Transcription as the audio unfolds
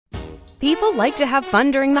People like to have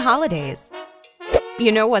fun during the holidays.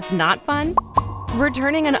 You know what's not fun?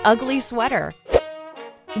 Returning an ugly sweater.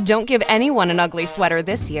 Don't give anyone an ugly sweater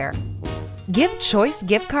this year. Give choice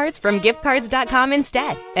gift cards from giftcards.com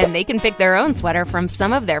instead, and they can pick their own sweater from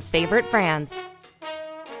some of their favorite brands.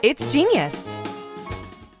 It's genius.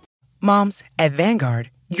 Moms, at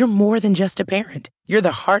Vanguard, you're more than just a parent. You're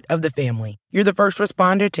the heart of the family. You're the first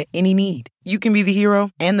responder to any need. You can be the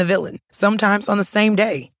hero and the villain, sometimes on the same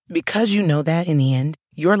day. Because you know that in the end,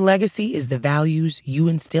 your legacy is the values you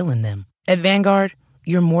instill in them. At Vanguard,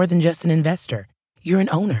 you're more than just an investor. You're an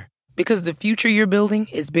owner. Because the future you're building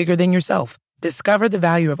is bigger than yourself. Discover the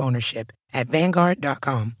value of ownership at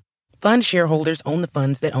Vanguard.com. Fund shareholders own the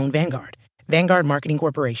funds that own Vanguard. Vanguard Marketing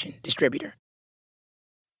Corporation, distributor.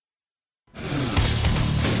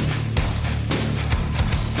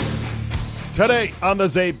 Today on the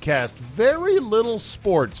CzabeCast, very little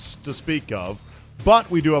sports to speak of,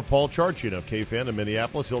 but we do have Paul Charchian of KFan in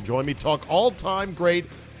Minneapolis. He'll join me, talk all-time great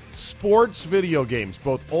sports video games,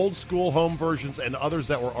 both old-school home versions and others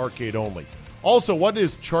that were arcade-only. Also, what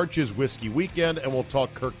is Charch's Whiskey Weekend, and we'll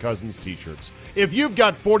talk Kirk Cousins T-shirts. If you've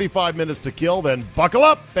got 45 minutes to kill, then buckle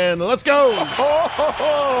up and let's go!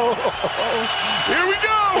 Here we go!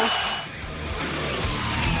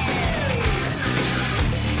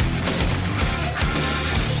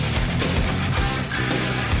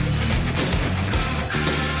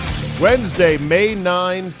 Wednesday, May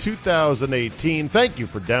 9, 2018. Thank you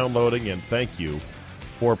for downloading and thank you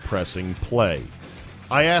for pressing play.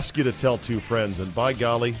 I ask you to tell two friends, and by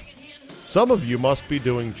golly, some of you must be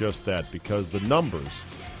doing just that because the numbers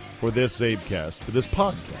for this CzabeCast, for this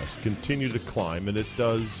podcast, continue to climb, and it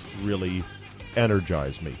does really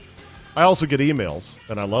energize me. I also get emails,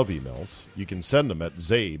 and I love emails. You can send them at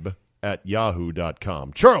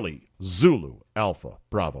zabe@yahoo.com. Charlie, Zulu, Alpha,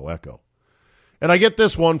 Bravo, Echo. And I get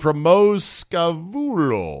this one from Mo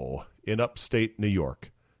Scavulo in upstate New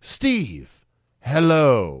York. Steve,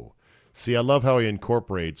 hello. See, I love how he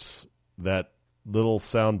incorporates that little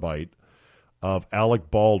soundbite of Alec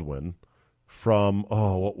Baldwin from,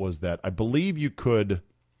 what was that? I believe you could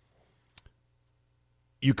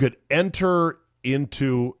enter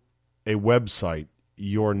into a website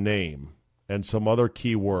your name and some other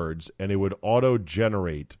keywords, and it would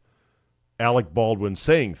auto-generate Alec Baldwin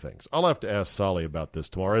saying things. I'll have to ask Solly about this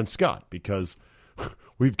tomorrow, and Scott, because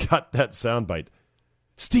we've got that soundbite.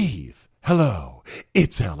 Steve, hello,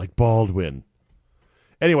 it's Alec Baldwin.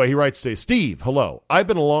 Anyway, he writes, say, Steve, hello. I've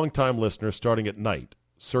been a long-time listener starting at night,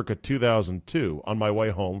 circa 2002, on my way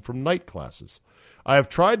home from night classes. I have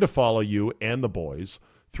tried to follow you and the boys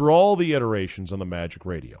through all the iterations on the Magic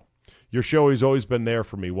Radio. Your show has always been there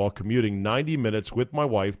for me while commuting 90 minutes with my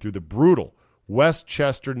wife through the brutal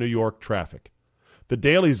Westchester, New York traffic. The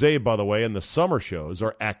Daily Zabe, by the way, and the summer shows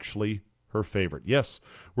are actually her favorite. Yes,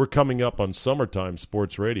 we're coming up on summertime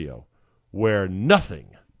sports radio, where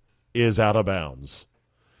nothing is out of bounds.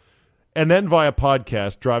 And then via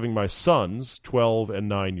podcast, driving my sons, 12 and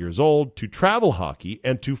 9 years old, to travel hockey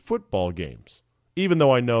and to football games, even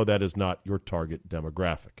though I know that is not your target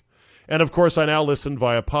demographic. And of course, I now listen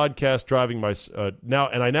via podcast, driving my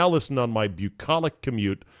I now listen on my bucolic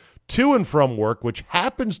commute to and from work, which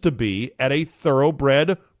happens to be at a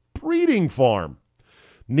thoroughbred breeding farm.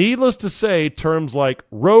 Needless to say, terms like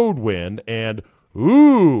road wind and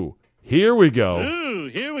ooh, here we go. Ooh,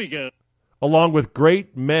 here we go. Along with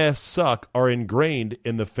great meh suck are ingrained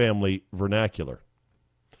in the family vernacular.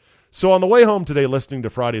 So on the way home today, listening to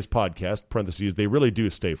Friday's podcast, parentheses, they really do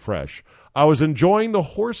stay fresh, I was enjoying the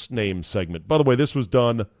horse name segment. By the way, this was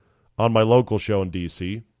done on my local show in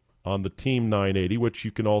D.C., on the Team 980, which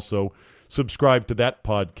you can also subscribe to that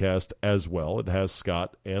podcast as well. It has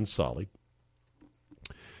Scott and Solly.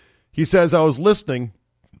 He says, I was listening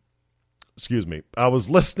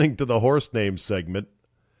to the horse name segment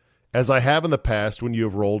as I have in the past when you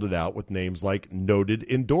have rolled it out with names like Noted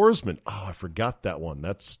Endorsement. Oh, I forgot that one.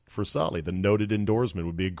 That's for Solly. The Noted Endorsement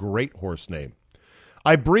would be a great horse name.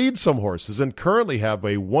 I breed some horses and currently have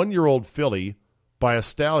a 1-year-old filly by a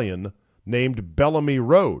stallion named Bellamy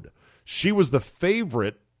Road. She was the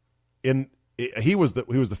favorite he was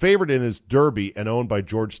the favorite in his Derby and owned by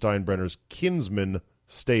George Steinbrenner's Kinsman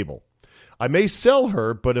stable. I may sell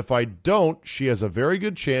her, but if I don't, she has a very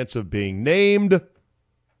good chance of being named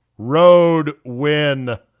Road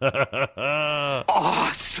Win.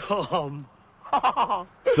 Awesome.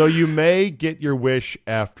 So you may get your wish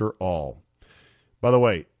after all. By the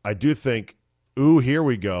way, I do think Ooh, Here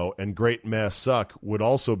We Go and Great Mass Suck would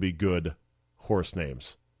also be good horse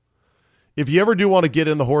names. If you ever do want to get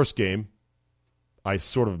in the horse game, I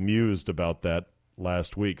sort of mused about that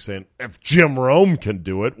last week saying, if Jim Rome can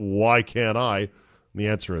do it, why can't I? And the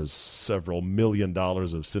answer is several $1 million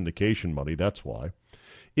of syndication money. That's why.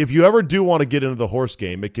 If you ever do want to get into the horse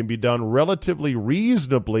game, it can be done relatively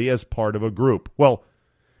reasonably as part of a group. Well,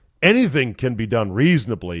 anything can be done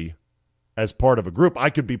reasonably as part of a group. I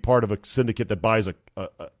could be part of a syndicate that buys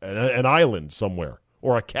an island somewhere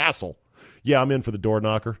or a castle. Yeah, I'm in for the door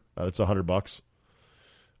knocker. That's $100.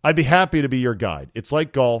 I'd be happy to be your guide. It's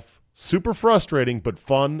like golf, super frustrating but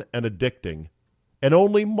fun and addicting, and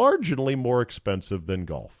only marginally more expensive than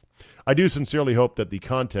golf. I do sincerely hope that the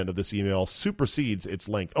content of this email supersedes its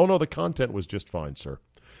length. Oh, no, the content was just fine, sir.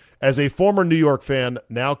 As a former New York fan,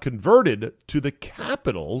 now converted to the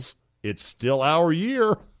Capitals, it's still our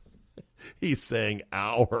year. He's saying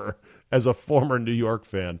our as a former New York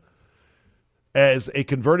fan. As a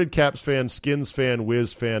converted Caps fan, Skins fan,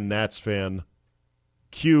 Wiz fan, Nats fan,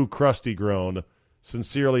 Q Krusty Groan,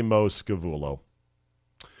 sincerely Mo Scavullo.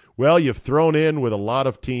 Well, you've thrown in with a lot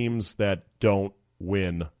of teams that don't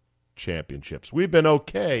win championships. We've been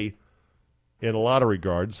okay in a lot of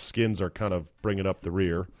regards. Skins are kind of bringing up the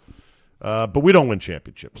rear. But we don't win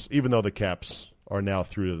championships. Even though the Caps are now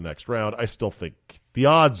through to the next round, I still think the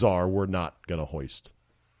odds are we're not going to hoist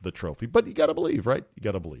the trophy. But you got to believe, right? You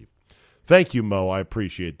got to believe. Thank you, Mo. I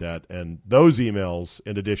appreciate that. And those emails,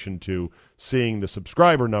 in addition to seeing the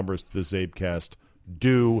subscriber numbers to the CzabeCast,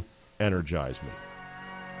 do energize me.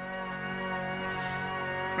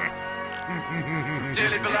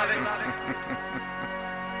 Dearly beloved,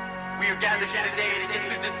 we are gathered here today to get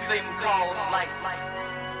through this thing called life.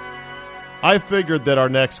 I figured that our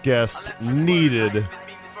next guest needed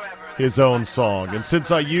his own song. And since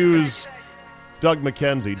I use Doug and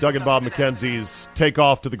Bob McKenzie's Take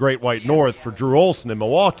Off to the Great White North for Drew Olson in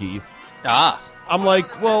Milwaukee, I'm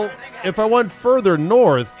like, well, if I went further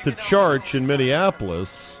north to Church in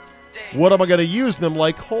Minneapolis, what am I going to use them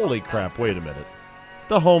like? Holy crap, wait a minute.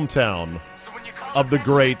 The hometown of the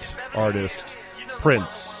great artist,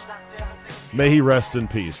 Prince. May he rest in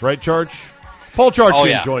peace. Right, Charge? Paul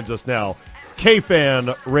Charchian joins us now.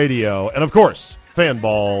 K-Fan Radio, and of course,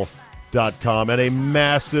 fanball.com, and a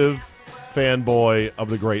massive fanboy of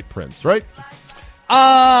the great Prince, right?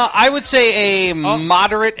 I would say a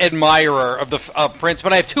moderate admirer of Prince,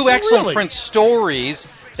 but I have two excellent Prince stories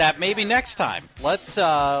that maybe next time. Let's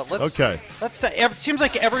okay. It seems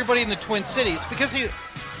like everybody in the Twin Cities, because he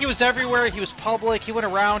was everywhere, he was public, he went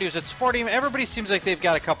around, he was at sporting. Everybody seems like they've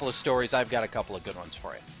got a couple of stories. I've got a couple of good ones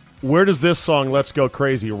for you. Where does this song, Let's Go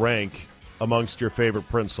Crazy, rank amongst your favorite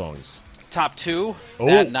Prince songs? Top two.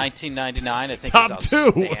 That 1999, I think, top is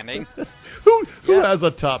outstanding. Two. Who has a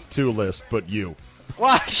top two list but you?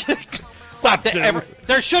 Well, Stop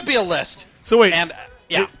there should be a list. So wait, and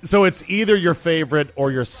so it's either your favorite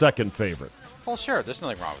or your second favorite. Well, sure. There's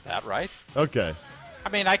nothing wrong with that, right? Okay. I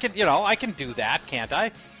mean, I can do that, can't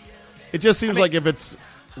I? It just seems like if it's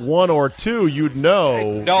one or two, you'd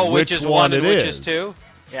know which is one and which is two.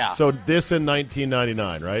 Yeah. So this in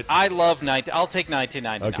 1999, right? I love I'll take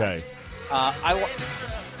 1999. Okay.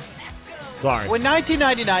 Sorry. When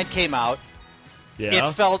 1999 came out,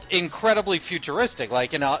 it felt incredibly futuristic.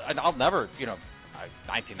 Like, I'll never,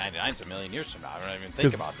 1999 is a million years from now. I don't even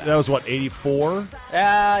think about that. That was what, 84?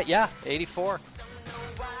 Yeah, 84.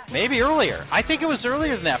 Maybe earlier. I think it was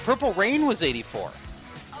earlier than that. Purple Rain was 84.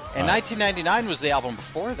 And 1999 was the album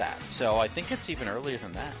before that. So I think it's even earlier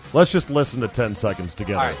than that. Let's just listen to 10 seconds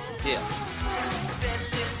together. All right, deal.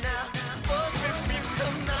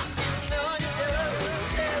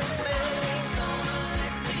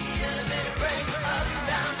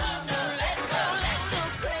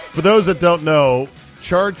 For those that don't know,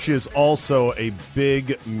 Church is also a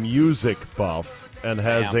big music buff and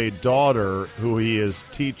has a daughter who he is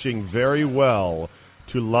teaching very well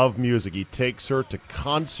to love music. He takes her to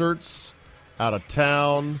concerts out of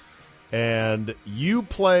town, and do you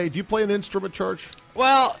play an instrument, Church?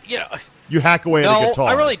 Well, you hack away at a guitar.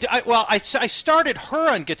 I really do. I started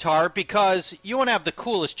her on guitar because you want to have the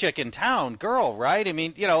coolest chick in town, girl, right? I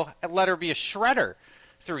mean, let her be a shredder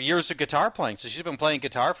through years of guitar playing. So she's been playing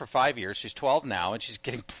guitar for 5 years. She's 12 now, and she's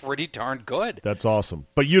getting pretty darn good. That's awesome.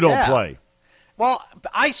 But you don't play. Well,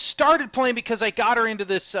 I started playing because I got her into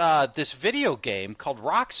this video game called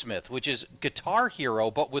Rocksmith, which is Guitar Hero,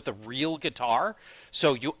 but with a real guitar.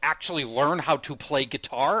 So you actually learn how to play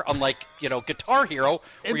guitar, unlike Guitar Hero,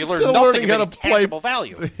 where you learn nothing of any tangible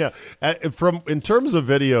value. Yeah, in terms of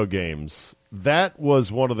video games, that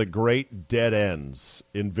was one of the great dead ends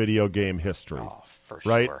in video game history. Oh, for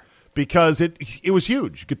right? Sure. Because it was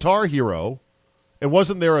huge. Guitar Hero, and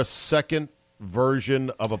wasn't there a second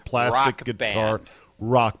version of a plastic guitar? Band.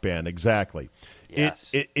 Rock Band, exactly.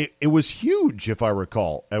 Yes. It was huge, if I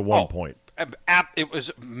recall, at one point. It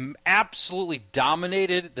was absolutely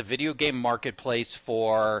dominated the video game marketplace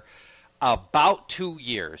for about 2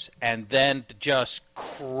 years, and then just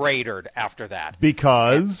cratered after that.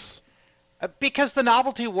 Because the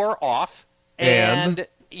novelty wore off, and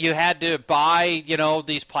you had to buy,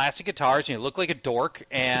 these plastic guitars, and you look like a dork,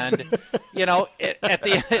 and at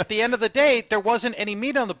the end of the day, there wasn't any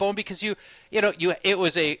meat on the bone because it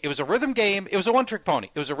was a rhythm game. It was a one-trick pony.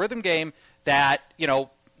 It was a rhythm game that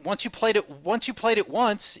once you played it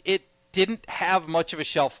once, it didn't have much of a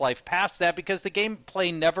shelf life past that because the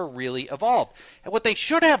gameplay never really evolved. And what they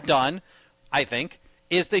should have done, I think,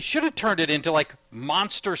 is they should have turned it into like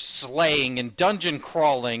monster slaying and dungeon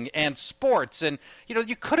crawling and sports, and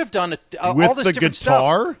you could have done all this different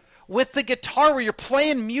stuff with the guitar where you're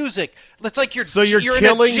playing music. It's like you're in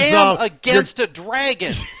a jam against a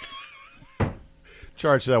dragon.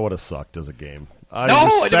 Charge, that would have sucked as a game. It'd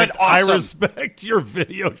have been awesome. I respect your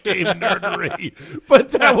video game nerdery,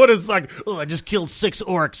 but that would have sucked. Oh, I just killed 6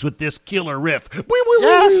 orcs with this killer riff.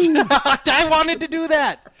 Yes, I wanted to do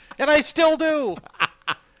that, and I still do.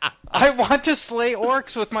 I want to slay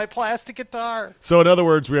orcs with my plastic guitar. So, in other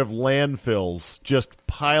words, we have landfills just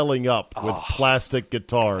piling up with plastic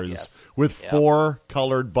guitars with 4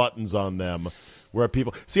 colored buttons on them. Where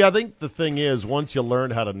people see, I think the thing is, once you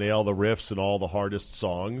learn how to nail the riffs and all the hardest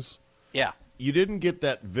songs, you didn't get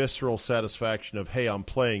that visceral satisfaction of, hey, I'm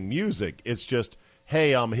playing music. It's just,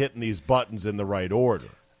 hey, I'm hitting these buttons in the right order.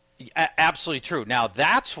 Absolutely true. Now,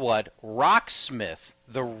 that's what Rocksmith,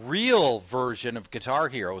 the real version of Guitar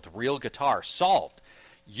Hero with real guitar, solved.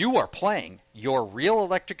 You are playing your real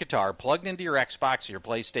electric guitar plugged into your Xbox or your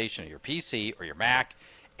PlayStation or your PC or your Mac,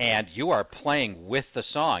 and you are playing with the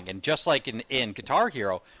song. And just like in Guitar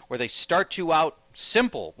Hero, where they start you out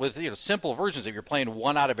simple with simple versions that you're playing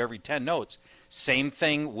 1 out of every 10 notes, same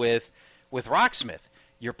thing with Rocksmith.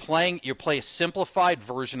 You play a simplified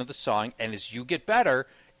version of the song, and as you get better,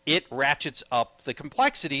 it ratchets up the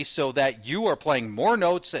complexity so that you are playing more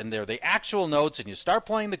notes, and they're the actual notes, and you start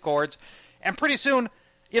playing the chords, and pretty soon,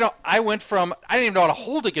 I went from I didn't even know how to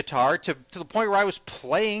hold a guitar to the point where I was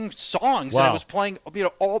playing songs, and I was playing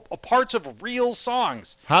all parts of real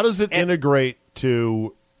songs. How does it integrate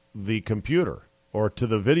to the computer or to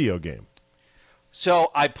the video game? So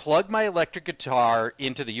I plug my electric guitar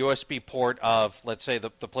into the USB port of, let's say, the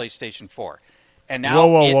PlayStation 4. And now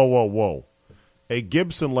Whoa. A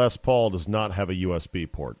Gibson Les Paul does not have a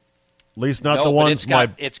USB port. At least not the ones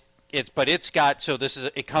Rocksmith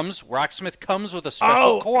comes with a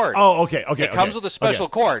special cord. Oh, okay. It comes with a special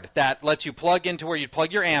cord that lets you plug into where you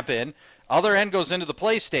plug your amp in. Other end goes into the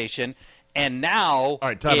PlayStation, and now all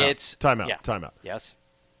right, time out. Yes.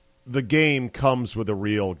 The game comes with a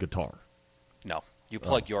real guitar. No, you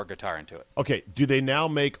plug your guitar into it. Okay, do they now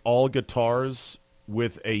make all guitars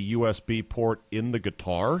with a USB port in the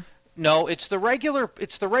guitar? No, it's the regular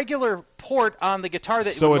port on the guitar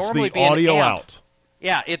that so would normally be an amp. So it's the audio out.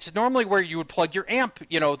 Yeah, it's normally where you would plug your amp,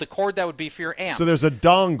 the cord that would be for your amp. So there's a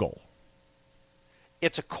dongle.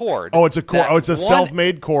 It's a cord. Oh, it's a cord. It's a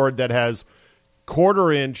self-made cord that has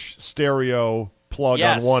 1/4-inch stereo plug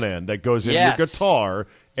on one end that goes in your guitar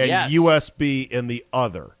and USB in the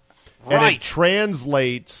other. Right. And it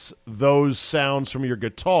translates those sounds from your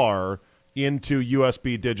guitar into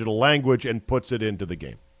USB digital language and puts it into the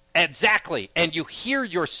game. Exactly, and you hear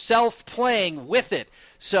yourself playing with it.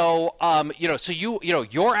 So,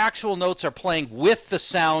 your actual notes are playing with the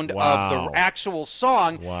sound of the actual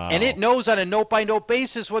song, and it knows on a note-by-note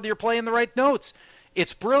basis whether you're playing the right notes.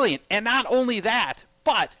 It's brilliant, and not only that,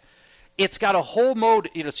 but it's got a whole mode,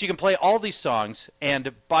 so you can play all these songs.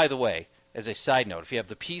 And by the way, as a side note, if you have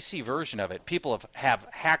the PC version of it, people have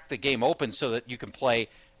hacked the game open so that you can play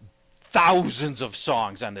thousands of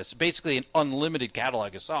songs on this, basically an unlimited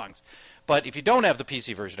catalog of songs. But if you don't have the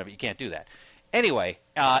PC version of it, you can't do that. Anyway,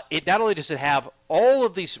 it not only does it have all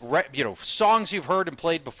of these songs you've heard and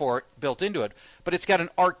played before built into it, but it's got an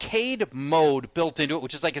arcade mode built into it,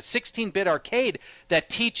 which is like a 16-bit arcade that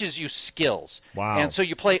teaches you skills. Wow. And so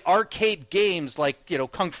you play arcade games like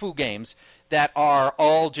kung fu games that are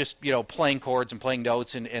all just playing chords and playing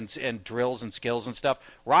notes and drills and skills and stuff.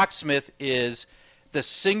 Rocksmith is the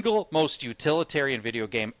single most utilitarian video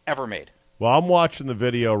game ever made. Well, I'm watching the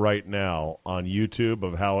video right now on YouTube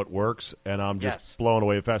of how it works, and I'm just blown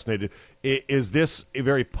away, fascinated. Is this a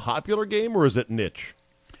very popular game, or is it niche?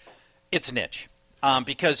 It's niche,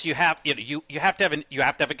 because you have to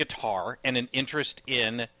have a guitar and an interest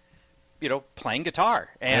in playing guitar,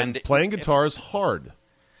 and playing guitar is hard.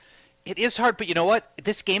 It is hard, but you know what?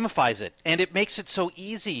 This gamifies it, and it makes it so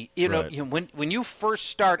easy. You know, when you first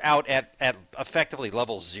start out at effectively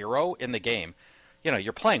level 0 in the game, you know,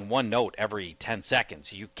 you're playing one note every 10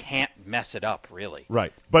 seconds. You can't mess it up, really.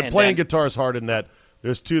 Right. But playing guitar is hard in that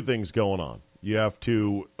there's two things going on. You have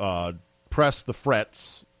to press the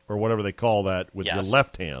frets, or whatever they call that, with your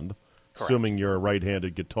left hand, assuming you're a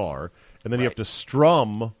right-handed guitar. And then you have to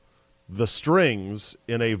strum the strings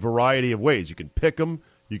in a variety of ways. You can pick them.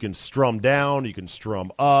 You can strum down, you can strum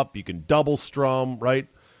up, you can double strum, right?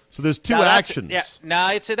 So there's two actions.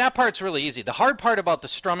 That part's really easy. The hard part about the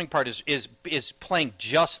strumming part is playing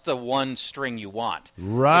just the one string you want.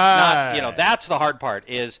 Right. It's not, that's the hard part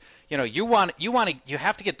is, you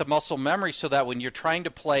have to get the muscle memory so that when you're trying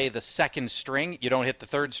to play the second string, you don't hit the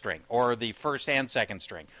third string or the first and second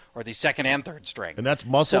string or the second and third string. And that's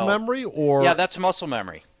muscle memory, or yeah, that's muscle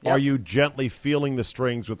memory. Yep. Are you gently feeling the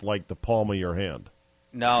strings with like the palm of your hand?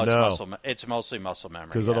 No, it's mostly muscle memory.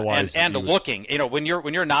 Because otherwise, and looking, when you're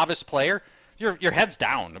a novice player, your head's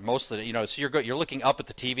down mostly. So you're looking up at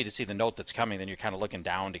the TV to see the note that's coming. Then you're kind of looking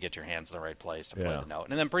down to get your hands in the right place to play the note.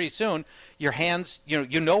 And then pretty soon, your hands,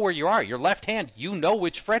 you know where you are. Your left hand, you know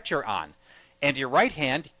which fret you're on, and your right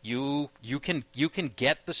hand, you can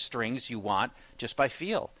get the strings you want just by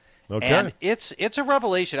feel. Okay. And it's a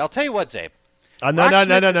revelation. I'll tell you what, Zabe. No.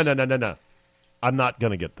 I'm not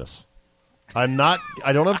gonna get this. I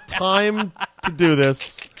don't have time to do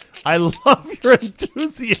this. I love your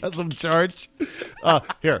enthusiasm, Charge.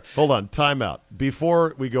 Here, hold on. Time out.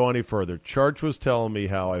 Before we go any further, Charge was telling me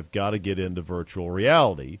how I've got to get into virtual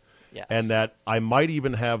reality, and that I might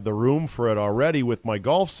even have the room for it already with my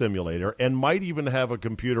golf simulator, and might even have a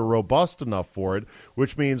computer robust enough for it,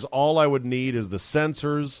 which means all I would need is the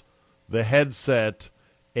sensors, the headset,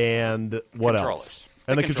 and what else?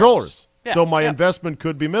 And the controllers. Yeah, so my investment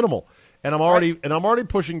could be minimal. And I'm already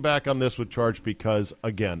pushing back on this with Charge because,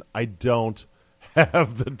 again, I don't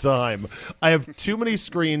have the time. I have too many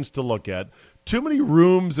screens to look at, too many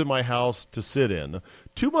rooms in my house to sit in,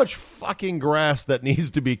 too much fucking grass that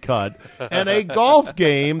needs to be cut, and a golf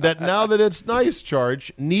game that, now that it's nice,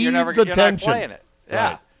 Charge, needs attention. You're not playing it. Yeah.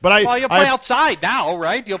 Right. But you'll play outside now,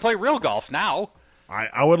 right? You'll play real golf now.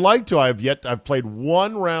 I would like to. I've played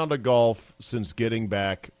one round of golf since getting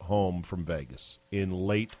back home from Vegas in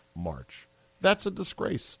late March. That's a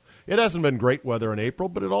disgrace. It hasn't been great weather in April,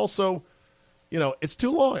 but it also, it's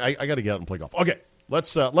too long. I got to get out and play golf. Okay,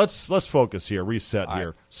 let's focus here. Reset here.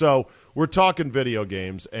 Right. So we're talking video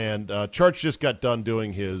games, and Church just got done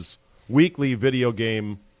doing his weekly video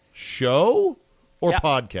game show or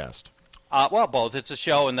podcast. Well, both. It's a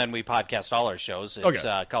show, and then we podcast all our shows.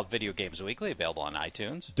 It's called Video Games Weekly, available on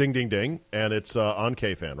iTunes. Ding, ding, ding. And it's on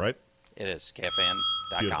KFan, right? It is,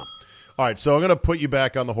 KFan.com. All right, so I'm going to put you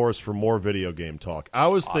back on the horse for more video game talk. I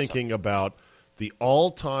was thinking about the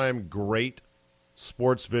all-time great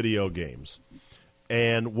sports video games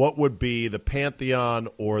and what would be the Pantheon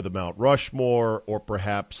or the Mount Rushmore or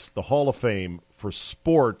perhaps the Hall of Fame for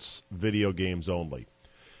sports video games only.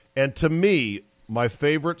 And to me, my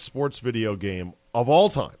favorite sports video game of all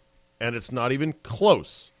time, and it's not even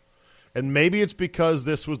close, and maybe it's because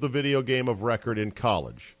this was the video game of record in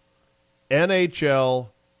college, NHL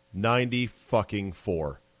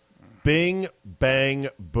 90-4. Bing, bang,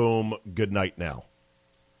 boom, good night now.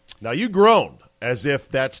 Now, you groaned as if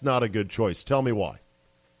that's not a good choice. Tell me why.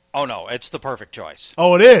 Oh, no, it's the perfect choice.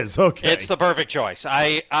 Oh, it is? Okay. It's the perfect choice.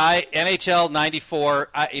 NHL 94,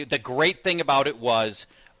 the great thing about it was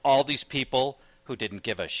all these people who didn't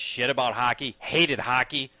give a shit about hockey, hated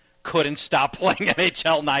hockey, couldn't stop playing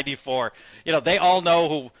NHL 94. They all know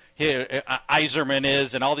who Yzerman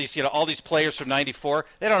is and all these players from 94.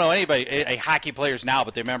 They don't know anybody, hockey players now,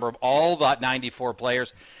 but they remember all the 94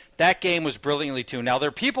 players. That game was brilliantly tuned. Now, there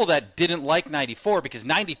are people that didn't like 94 because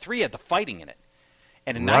 93 had the fighting in it.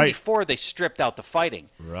 And in 94, they stripped out the fighting.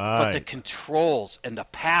 Right. But the controls and the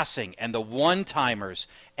passing and the one-timers.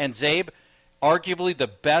 And, Zabe, arguably the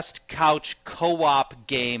best couch co-op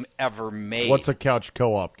game ever made. What's a couch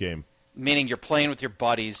co-op game? Meaning you're playing with your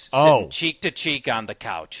buddies, sitting cheek to cheek on the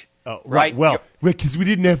couch. Oh, right. Well, because we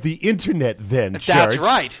didn't have the internet then, That's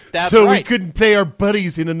right. So we couldn't play our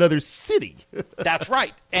buddies in another city. That's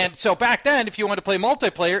right. And so back then, if you wanted to play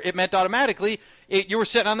multiplayer, it meant automatically you were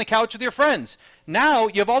sitting on the couch with your friends. Now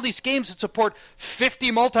you have all these games that support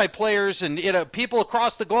 50 multiplayers and people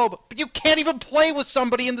across the globe, but you can't even play with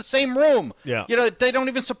somebody in the same room. Yeah. They don't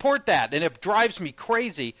even support that, and it drives me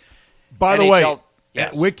crazy. By the way,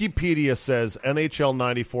 Wikipedia says NHL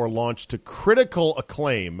 94 launched to critical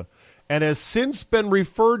acclaim and has since been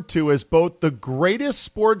referred to as both the greatest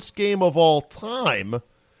sports game of all time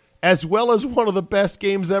as well as one of the best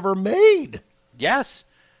games ever made. Yes.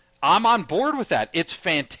 I'm on board with that. It's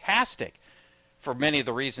fantastic for many of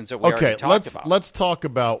the reasons that we already talked about. Let's talk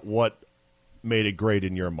about what made it great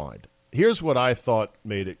in your mind. Here's what I thought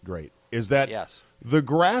made it great, is that the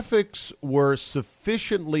graphics were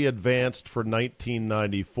sufficiently advanced for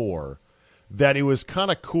 1994 that it was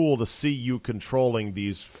kind of cool to see you controlling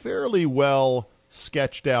these fairly well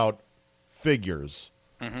sketched out figures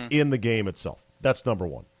in the game itself. That's number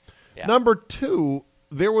one. Yeah. Number two,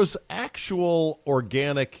 there was actual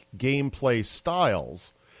organic gameplay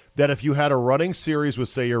styles that if you had a running series with,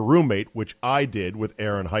 say, your roommate, which I did with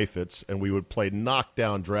Aaron Heifetz, and we would play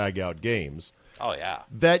knockdown, drag-out games. Oh, yeah.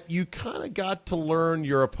 That you kind of got to learn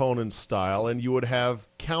your opponent's style, and you would have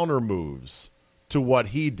counter moves to what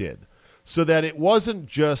he did. So that it wasn't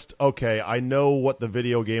just, okay, I know what the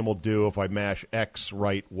video game will do if I mash X,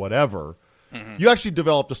 right, whatever. You actually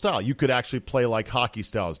developed a style. You could actually play like hockey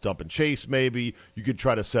styles, dump and chase maybe. You could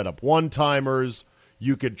try to set up one-timers.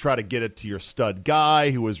 You could try to get it to your stud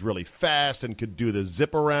guy who was really fast and could do the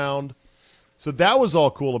zip around. So that was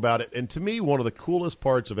all cool about it. And to me, one of the coolest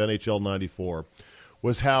parts of NHL 94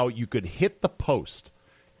 was how you could hit the post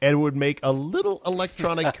and it would make a little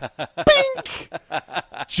electronic bink.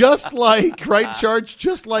 Just like, right, Charge?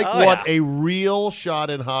 Just like a real shot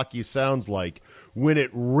in hockey sounds like when it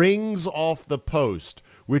rings off the post,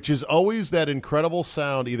 which is always that incredible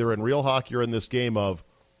sound either in real hockey or in this game of,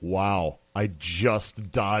 wow, I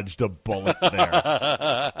just dodged a bullet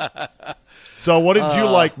there. So what did you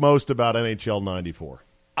like most about NHL 94?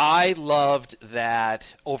 I loved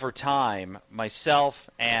that over time, myself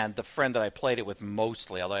and the friend that I played it with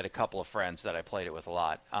mostly, although I had a couple of friends that I played it with a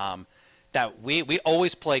lot, that we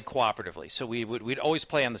always played cooperatively. So we'd always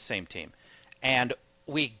play on the same team. And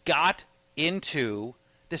we got into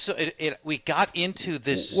this. We got into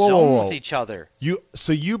this zone with each other.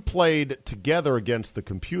 So you played together against the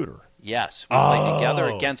computer. Yes, we played together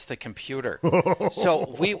against the computer.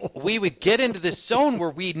 So we would get into this zone where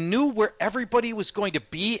we knew where everybody was going to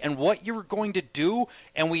be and what you were going to do,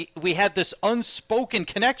 and we had this unspoken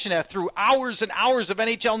connection through hours and hours of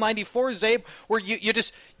NHL 94, Zabe, where you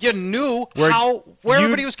knew where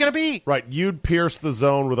everybody was going to be. Right, you'd pierce the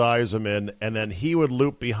zone with Yzerman, and then he would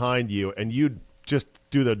loop behind you, and you'd just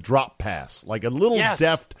do the drop pass, like a little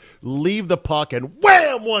deft, leave the puck and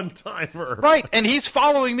wham, one-timer. Right, and he's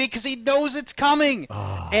following me because he knows it's coming.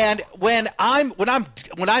 And when I'm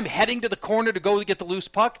heading to the corner to go get the loose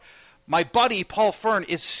puck, my buddy Paul Fern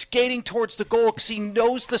is skating towards the goal because he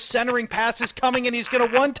knows the centering pass is coming and he's going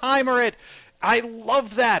to one-timer it. I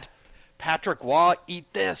love that. Patrick Waugh,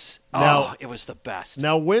 eat this. Now, it was the best.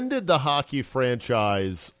 Now, when did the hockey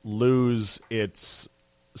franchise lose its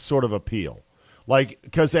sort of appeal? Like,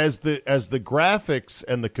 because as the graphics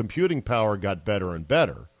and the computing power got better and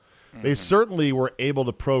better, they certainly were able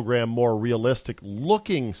to program more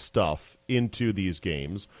realistic-looking stuff into these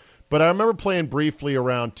games. But I remember playing briefly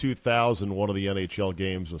around 2000, one of the NHL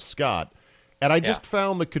games with Scott, and I just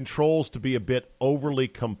found the controls to be a bit overly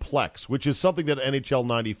complex, which is something that NHL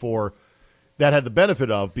 94 that had the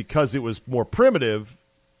benefit of because it was more primitive.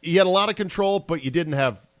 You had a lot of control, but you didn't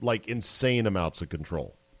have, like, insane amounts of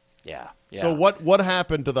control. Yeah. So what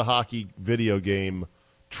happened to the hockey video game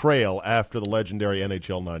trail after the legendary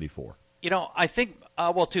NHL 94? I think,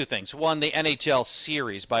 two things. One, the NHL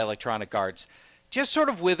series by Electronic Arts just sort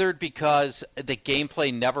of withered because the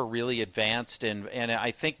gameplay never really advanced, and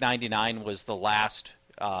I think 99 was the last,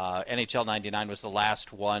 NHL 99 was the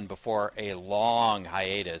last one before a long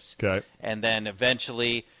hiatus. Okay. And then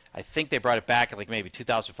eventually, I think they brought it back in like maybe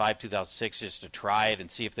 2005, 2006 just to try it and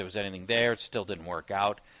see if there was anything there. It still didn't work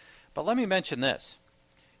out. But let me mention this.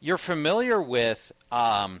 You're familiar with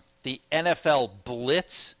the NFL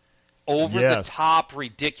Blitz over-the-top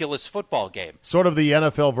ridiculous football game. Sort of the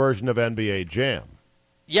NFL version of NBA Jam.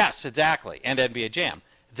 Yes, exactly, and NBA Jam.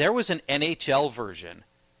 There was an NHL version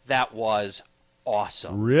that was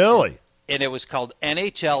awesome. Really? And it was called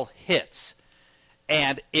NHL Hits.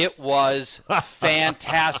 And it was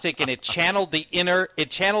fantastic, and it channeled the inner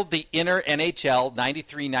NHL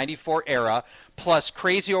 93-94 era, plus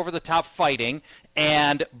crazy over-the-top fighting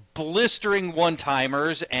and blistering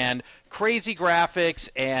one-timers and crazy graphics,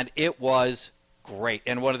 and it was great.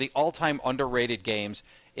 And one of the all-time underrated games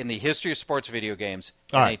in the history of sports video games,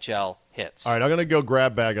 NHL Hits. All right, I'm going to go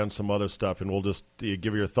grab bag on some other stuff, and we'll just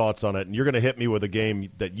give your thoughts on it. And you're going to hit me with a game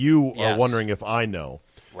that you are wondering if I know.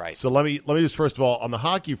 Right. So let me just, first of all, on the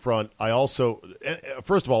hockey front, I also,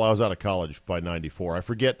 first of all, I was out of college by 94. I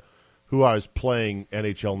forget who I was playing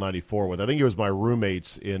NHL 94 with. I think it was my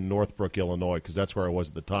roommates in Northbrook, Illinois, because that's where I was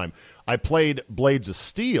at the time. I played Blades of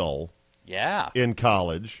Steel in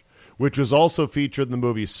college. which was also featured in the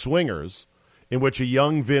movie Swingers, in which a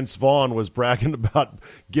young Vince Vaughn was bragging about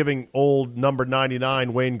giving old number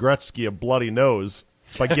 99 Wayne Gretzky a bloody nose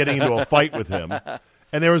by getting into a fight with him.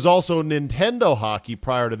 And there was also Nintendo hockey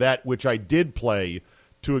prior to that, which I did play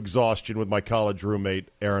to exhaustion with my college roommate,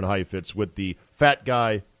 Aaron Heifetz, with the fat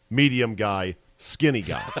guy, medium guy, skinny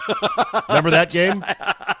guy. Remember that game?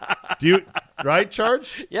 Do you, right,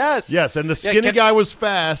 Charge? Yes. Yes, and the skinny guy was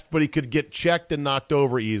fast, but he could get checked and knocked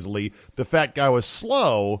over easily. The fat guy was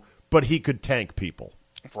slow, but he could tank people.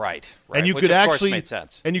 Right. And you Which could of course actually made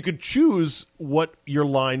sense. And you could choose what your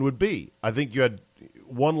line would be. I think you had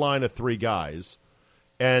one line of 3 guys,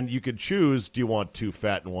 and you could choose, do you want 2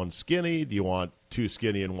 fat and 1 skinny? Do you want 2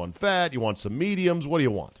 skinny and 1 fat? You want some mediums? What do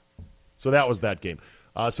you want? So that was that game.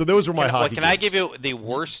 So those were my hockey Can games. I give you the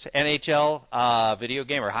worst NHL video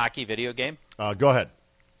game or hockey video game? Go ahead.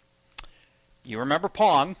 You remember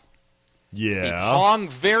Pong? Yeah. The Pong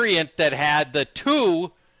variant that had the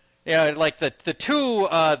two, like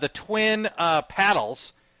the twin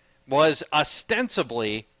paddles, was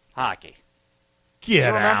ostensibly hockey. Get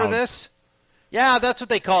You remember out. this? Yeah, that's what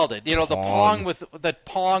they called it. The Pong.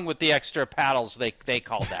 Pong with the extra paddles. They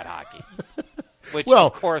called that hockey, which Well,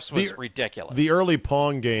 of course was ridiculous. The early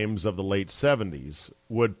Pong games of the late 70s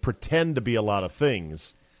would pretend to be a lot of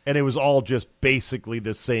things, and it was all just basically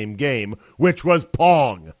the same game, which was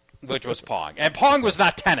Pong. Which was Pong. And Pong was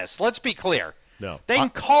not tennis. Let's be clear. No. They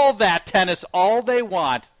can call that tennis all they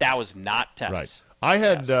want. That was not tennis. Right. I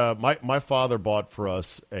had my father bought for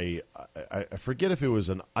us I forget if it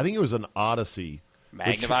was I think it was an Odyssey.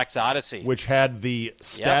 Magnavox Odyssey. Which had the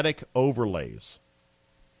static overlays.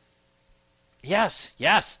 Yes,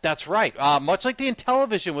 that's right. Much like the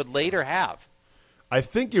Intellivision would later have. I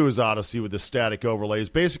think it was Odyssey with the static overlays.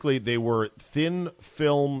 Basically, they were thin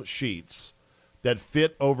film sheets that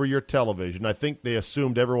fit over your television. I think they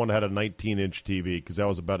assumed everyone had a 19-inch TV because that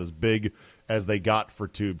was about as big as they got for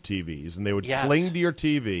tube TVs. And they would cling to your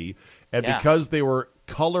TV, and because they were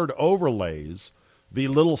colored overlays, the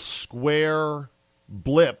little square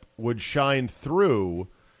blip would shine through,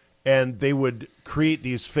 and they would create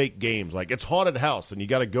these fake games. Like, it's haunted house, and you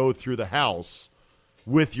got to go through the house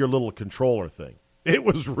with your little controller thing. It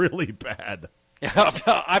was really bad.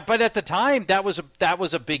 But at the time, that was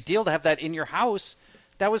a big deal to have that in your house.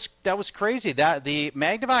 That was crazy. That the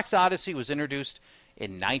Magnavox Odyssey was introduced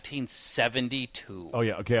in 1972. Oh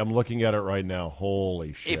yeah, okay. I'm looking at it right now.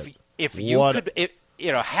 Holy shit! If you could,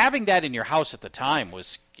 having that in your house at the time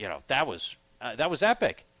was, that was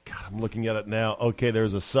epic. God, I'm looking at it now. Okay,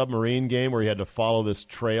 there's a submarine game where you had to follow this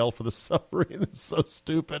trail for the submarine. It's so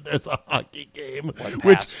stupid. There's a hockey game.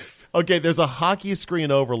 There's a hockey screen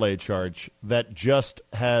overlay Charge that just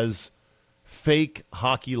has fake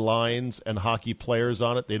hockey lines and hockey players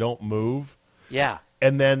on it. They don't move. Yeah.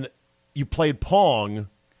 And then you played Pong,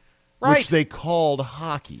 which they called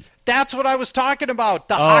hockey. That's what I was talking about.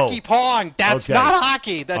 The hockey Pong. That's not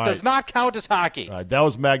hockey. That does not count as hockey. All right, that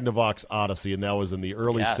was Magnavox Odyssey, and that was in the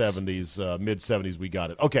early 70s, mid-70s we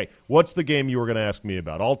got it. Okay, what's the game you were going to ask me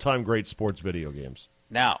about? All-time great sports video games.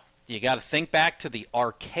 Now, you got to think back to the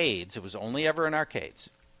arcades. It was only ever in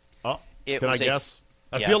arcades. Oh, can I guess?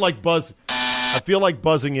 Yes. I feel like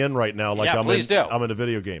buzzing in right now, like I'm in a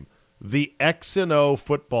video game. The X and O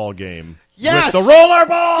football game. Yes! With the roller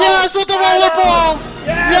ball! Yes, with the roller balls!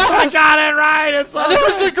 Yes! I got it right! It's that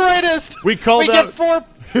was the greatest! We get four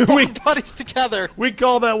buddies together. We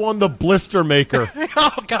call that one the blister maker.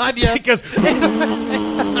 Oh, God, yes. Because...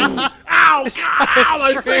 Ow! Ow,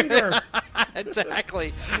 my finger!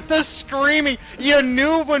 Exactly. The screaming. You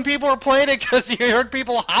knew when people were playing it because you heard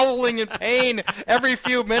people howling in pain every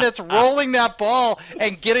few minutes, rolling that ball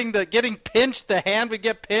and getting pinched. The hand would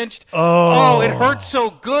get pinched. Oh, it hurt so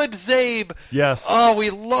good, Zabe. Yes. Oh, we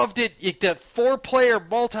loved it. The 4-player,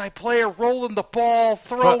 multiplayer, rolling the ball,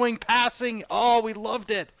 throwing, passing. Oh, we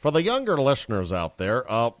loved it. For the younger listeners out there,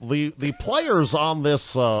 the players on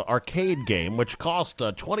this arcade game, which cost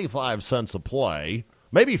 25 cents a play,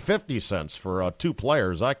 maybe 50 cents for 2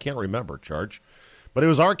 players. I can't remember, Charge. But it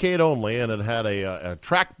was arcade only, and it had a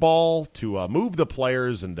trackball to move the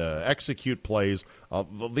players and execute plays.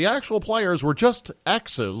 The actual players were just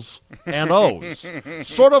X's and O's,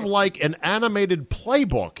 sort of like an animated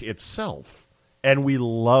playbook itself. And we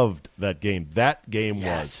loved that game. That game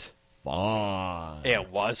was fun. It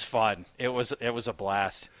was fun. It was a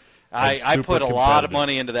blast. I put a lot of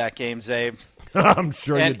money into that game, Zabe. I'm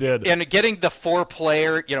sure you did. And getting the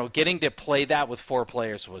 4-player, getting to play that with 4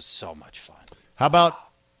 players was so much fun. How about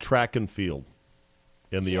track and field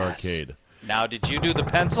in the arcade? Now, did you do the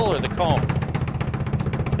pencil or the comb?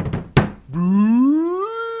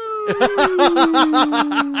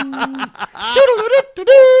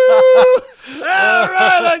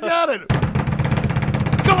 right, I got it.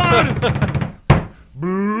 Come on.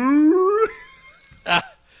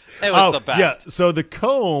 It was the best. Yeah, so the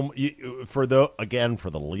comb, for the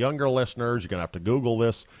younger listeners, you're going to have to Google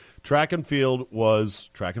this. Track and field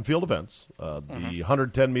was track and field events. The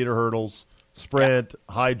 110-meter hurdles, sprint,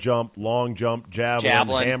 high jump, long jump,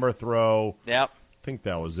 javelin, hammer throw. Yep. I think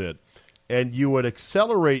that was it. And you would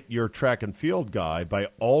accelerate your track and field guy by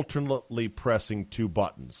alternately pressing 2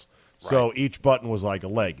 buttons. So each button was like a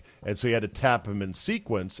leg. And so you had to tap them in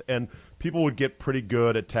sequence. And people would get pretty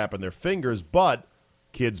good at tapping their fingers. But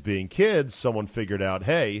kids being kids, someone figured out,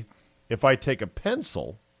 hey, if I take a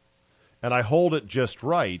pencil and I hold it just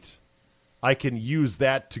right, I can use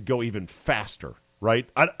that to go even faster, right?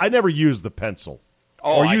 I never used the pencil.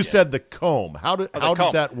 Oh, or you said the comb. How did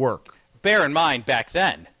that work? Bear in mind, back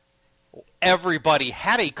then, everybody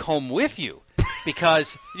had a comb with you.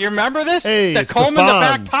 Because, you remember this? Hey, the comb in the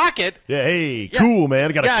back pocket. Yeah, hey, cool, man.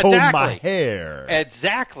 I got to comb my hair.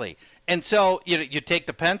 Exactly. And so you take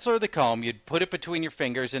the pencil or the comb, you'd put it between your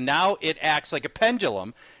fingers, and now it acts like a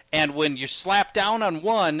pendulum. And when you slap down on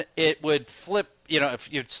one, it would flip.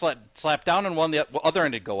 If you'd slap down on one, the other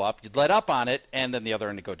end would go up. You'd let up on it, and then the other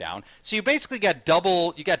end would go down. So you basically got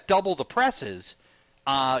double the presses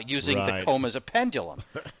using the comb as a pendulum,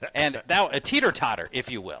 and that a teeter-totter,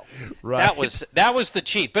 if you will. Right. That was the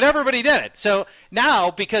cheat, but everybody did it. So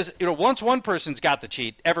now, because once one person's got the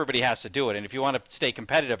cheat, everybody has to do it. And if you want to stay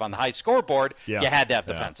competitive on the high scoreboard, you had to have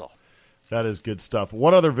the pencil. That is good stuff.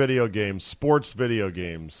 What other video games, sports video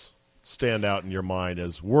games, stand out in your mind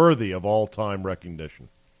as worthy of all-time recognition?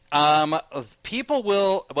 People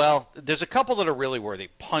will. Well, there's a couple that are really worthy.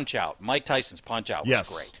 Punch-Out. Mike Tyson's Punch-Out was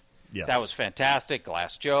great. Yes. That was fantastic.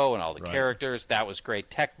 Glass Joe and all the characters. That was great.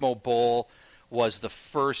 Tecmo Bowl was the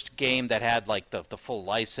first game that had like the full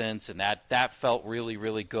license, and that felt really,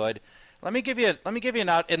 really good. Let me give you an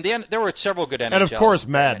out. And then there were several good NHL. And of course,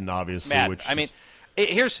 Madden, obviously. Madden.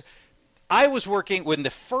 I was working when the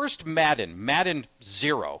first Madden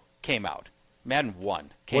 0 came out. Madden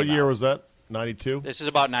 1 came out. What year was that? 92? This is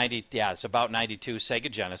about 90. Yeah, it's about 92. Sega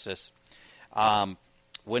Genesis.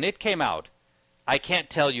 When it came out, I can't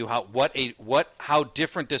tell you how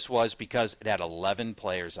different this was because it had 11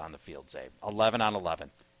 players on the field, Zabe. 11 on 11.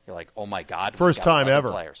 You're like, oh my God. First time ever.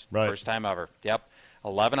 Players. Right. First time ever. Yep.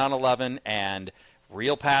 11 on 11 and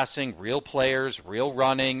real passing, real players, real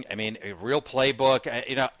running. I mean, a real playbook.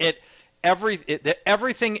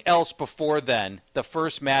 Everything else before then, the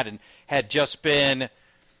first Madden, had just been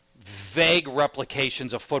vague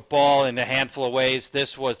replications of football in a handful of ways.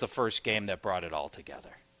 This was the first game that brought it all together.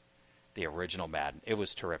 The original Madden. It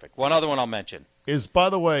was terrific. One other one I'll mention. By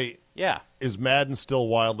the way, yeah, is Madden still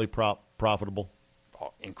wildly profitable?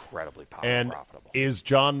 Oh, incredibly and profitable. Is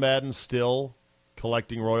John Madden still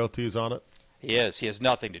collecting royalties on it? He is. He has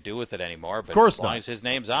nothing to do with it anymore. But of course as long as his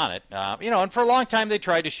name's on it, and for a long time they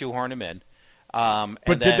tried to shoehorn him in.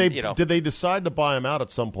 But did they decide to buy him out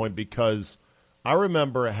at some point? Because I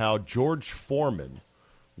remember how George Foreman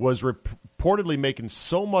was reportedly making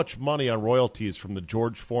so much money on royalties from the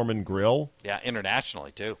George Foreman grill. Yeah,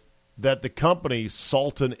 internationally too. That the company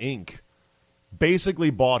Salton Inc. basically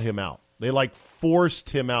bought him out. They forced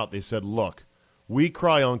him out. They said, "Look, we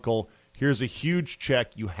cry uncle. Here's a huge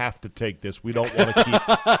check. You have to take this. We don't want to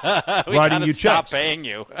keep writing you checks. Stop paying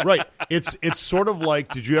you." Right. It's sort of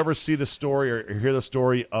like, did you ever see the story or hear the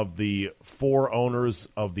story of the 4 owners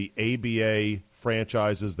of the ABA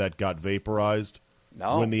franchises that got vaporized?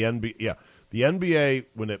 No. When the NBA,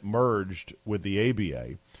 when it merged with the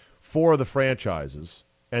ABA, 4 of the franchises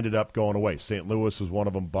ended up going away. St. Louis was one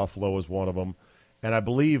of them. Buffalo was one of them. And I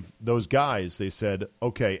believe those guys, they said,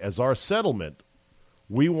 okay, as our settlement,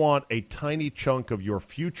 we want a tiny chunk of your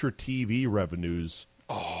future TV revenues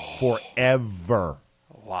forever.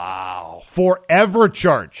 Wow. Forever,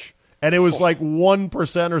 Church. And it was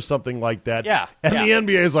 1% or something like that. Yeah. And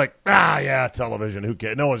the NBA is like, television, who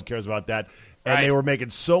cares? No one cares about that. And they were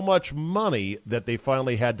making so much money that they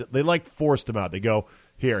finally had to, they forced them out. They go,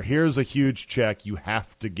 here's a huge check. You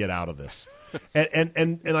have to get out of this.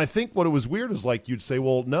 and I think what it was weird is you'd say,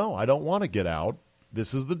 well, no, I don't want to get out.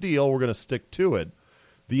 This is the deal. We're going to stick to it.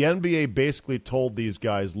 The NBA basically told these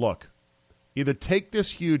guys, look, either take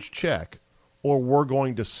this huge check or we're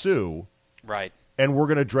going to sue. Right. And we're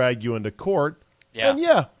going to drag you into court. Yeah. And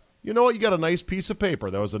you know what? You got a nice piece of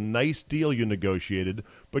paper. That was a nice deal you negotiated.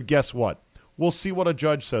 But guess what? We'll see what a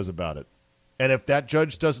judge says about it. And if that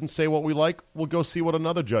judge doesn't say what we like, we'll go see what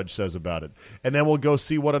another judge says about it. And then we'll go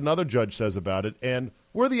see what another judge says about it. And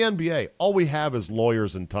We're the NBA. All we have is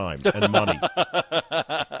lawyers and time and money.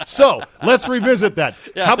 So let's revisit that.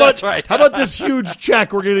 Yeah, how about, that's right. How about this huge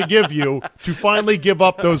check we're going to give you to finally give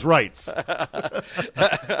up those rights? It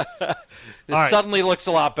suddenly looks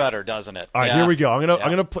a lot better, doesn't it? All right, here we go. I'm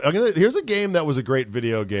gonna. Here's a game that was a great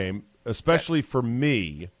video game, especially for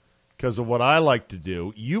me, because of what I like to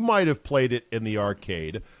do. You might have played it in the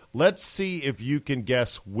arcade. Let's see if you can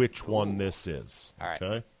guess which one this is. All right.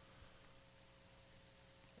 Okay.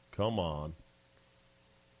 Come on.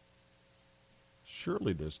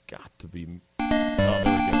 Surely there's got to be. Oh,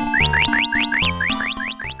 there we go.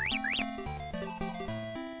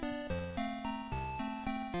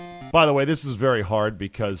 By the way, this is very hard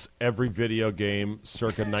because every video game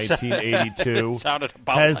circa 1982 sounded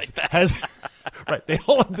about like that. has right. They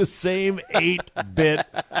all have the same 8-bit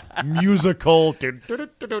musical.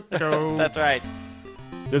 That's right.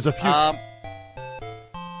 There's a few.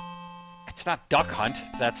 It's not Duck Hunt.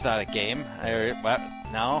 That's not a game.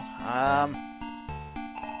 No.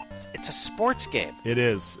 It's a sports game. It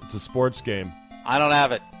is. It's a sports game. I don't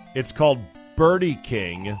have it. It's called Birdie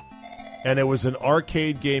King, and it was an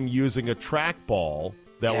arcade game using a trackball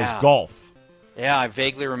that was golf. Yeah, I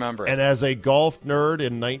vaguely remember it. And as a golf nerd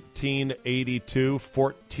in 1982,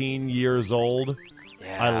 14 years old,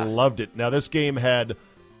 I loved it. Now, this game had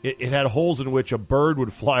holes in which a bird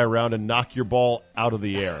would fly around and knock your ball out of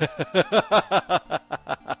the air.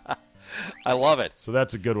 I love it. So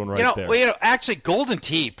that's a good one there. Well, actually, Golden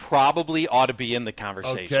Tee probably ought to be in the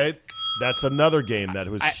conversation. Okay. That's another game that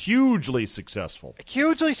was hugely successful.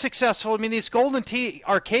 Hugely successful. I mean, these Golden Tee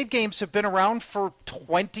arcade games have been around for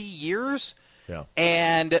 20 years. Yeah.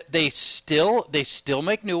 And they still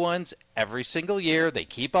make new ones every single year. They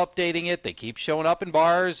keep updating it. They keep showing up in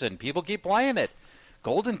bars, and people keep playing it.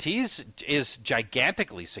 Golden Tee is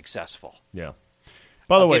gigantically successful. Yeah.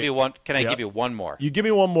 By the way, can I give you one more? You give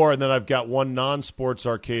me one more, and then I've got one non-sports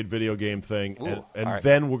arcade video game thing, and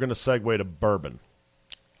then we're going to segue to bourbon.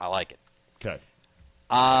 I like it. Okay.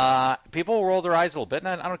 People roll their eyes a little bit,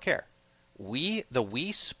 and I don't care. The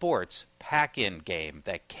Wii Sports pack-in game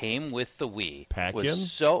that came with the Wii pack-in?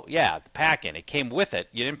 The pack-in. It came with it.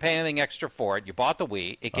 You didn't pay anything extra for it. You bought the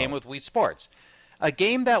Wii. It came with Wii Sports. A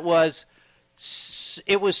game that was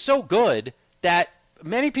so good that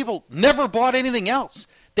many people never bought anything else.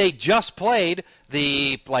 They just played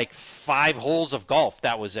the 5 holes of golf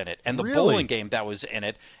that was in it, and the bowling game that was in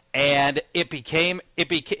it. And it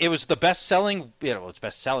was the best selling. It's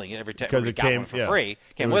best selling every time because it got one for free.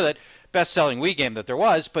 Came with it, best selling Wii game that there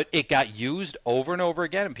was. But it got used over and over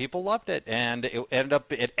again, and people loved it. And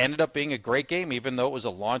it ended up being a great game, even though it was a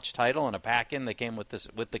launch title and a pack-in that came with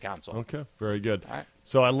the console. Okay, very good. All right.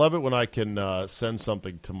 So I love it when I can send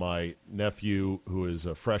something to my nephew who is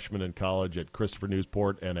a freshman in college at Christopher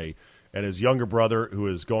Newsport and his younger brother who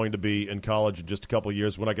is going to be in college in just a couple of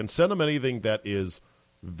years. When I can send them anything that is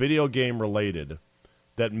video game related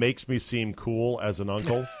that makes me seem cool as an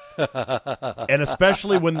uncle, and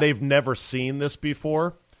especially when they've never seen this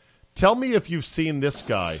before. Tell me if you've seen this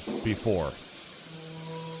guy before.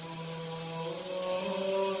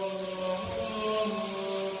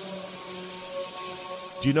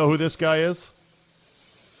 Do you know who this guy is?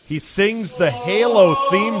 He sings the Halo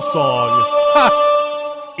theme song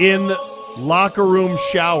in locker room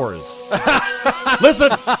showers.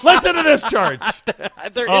 Listen to this charge.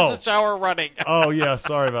 There is a shower running. Oh yeah,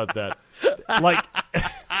 sorry about that.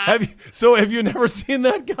 Have you never seen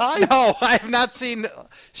that guy? No, I have not seen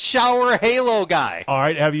shower Halo guy. All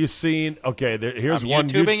right, have you seen? Okay, here's one.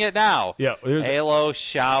 YouTubing it now. Yeah, Halo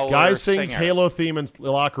shower. Guy sings singer. Halo theme in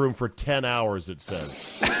the locker room for 10 hours. It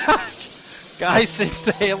says. Guy sings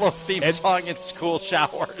the Halo theme song in school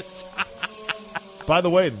showers. By the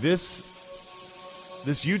way, this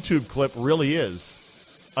YouTube clip really is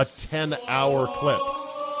a 10-hour clip.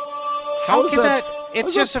 How can that?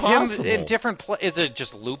 It's just of possible? Him in different. Is it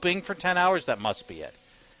just looping for 10 hours? That must be it.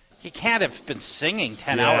 He can't have been singing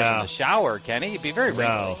 10 hours in the shower, can he? He'd be very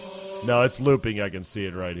wrinkly. No, it's looping. I can see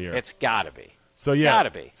it right here. It's got to be. So it's got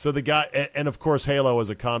to be. So the guy, and of course, Halo as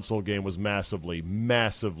a console game was massively,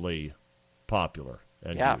 massively popular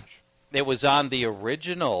and huge. It was on the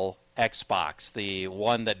original Xbox, the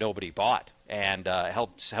one that nobody bought, and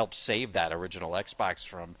helped save that original Xbox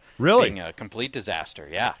from being a complete disaster.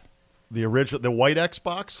 Yeah. The white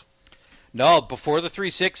Xbox? No, before the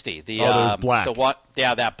 360. That was black.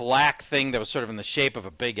 That black thing that was sort of in the shape of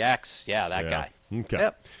a big X. Yeah, that guy. Okay.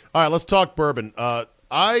 Yep. All right, let's talk bourbon. I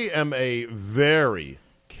am a very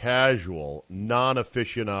casual,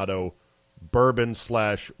 non-aficionado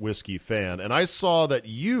bourbon/whiskey fan, and I saw that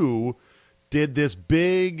you did this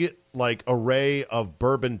big array of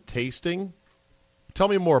bourbon tasting. Tell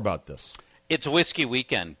me more about this. It's a whiskey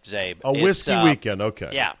weekend, Zabe. A whiskey weekend, okay.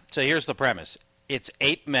 Yeah, so here's the premise. It's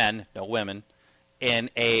 8 men, no women, in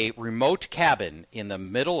a remote cabin in the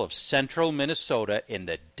middle of central Minnesota in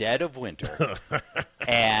the dead of winter.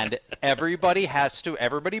 And everybody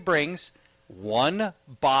brings one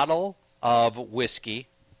bottle of whiskey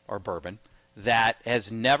or bourbon that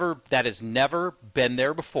has never been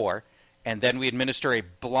there before, and then we administer a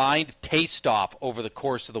blind taste-off over the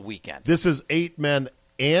course of the weekend. This is 8 men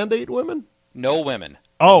and 8 women? No women.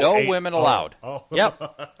 Oh, no 8. Women allowed. Oh.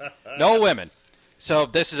 Yep. No women. So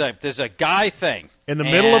this is a guy thing. In the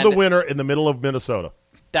middle of the winter, in the middle of Minnesota.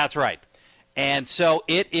 That's right. And so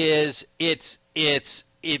the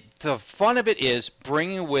fun of it is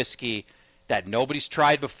bringing whiskey that nobody's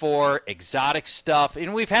tried before, exotic stuff.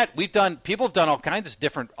 And people have done all kinds of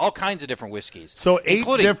different whiskeys. So 8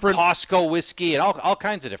 including different Costco whiskey and all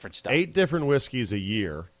kinds of different stuff. 8 different whiskeys a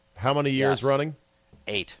year. How many years running?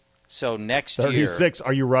 8. So next 36. year,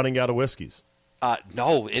 Are you running out of whiskeys?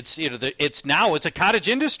 no, it's a cottage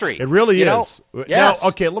industry. It really is. Yes. Now,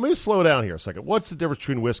 okay, let me slow down here a second. What's the difference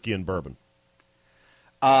between whiskey and bourbon?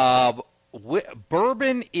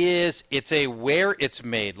 Bourbon it's where it's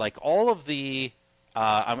made. Like all of the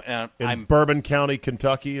In Bourbon County,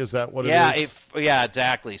 Kentucky, is that what it is? Yeah,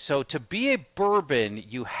 exactly. So to be a bourbon,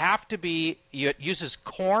 you have to be. It uses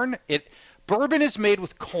corn. Bourbon is made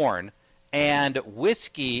with corn, and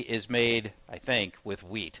whiskey is made, I think, with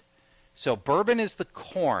wheat. So bourbon is the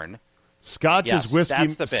corn. Scotch is whiskey.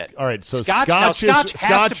 That's the bit. All right, so Scotch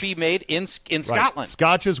has to be made in Scotland. Right.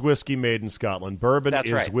 Scotch is whiskey made in Scotland. Bourbon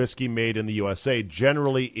is right. whiskey made in the USA,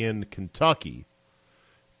 generally in Kentucky.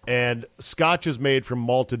 And Scotch is made from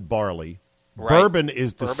malted barley. Right. Bourbon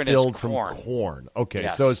is distilled from corn. Okay,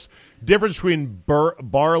 yes. so it's difference between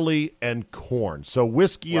barley and corn. So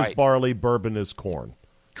whiskey is barley, bourbon is corn.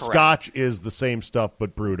 Correct. Scotch is the same stuff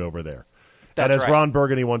but brewed over there. That's and as right. Ron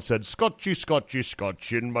Burgundy once said, Scotchy, Scotchy,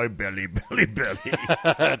 Scotch in my belly, belly, belly.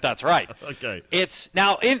 That's right. Okay. It's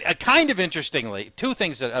now kind of interestingly, two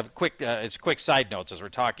things that as quick side notes as we're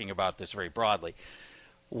talking about this very broadly.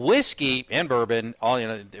 Whiskey and bourbon,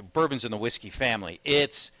 bourbon's in the whiskey family.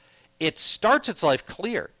 It starts its life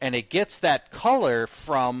clear, and it gets that color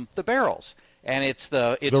from the barrels, and it's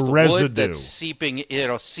the wood that's seeping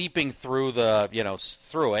through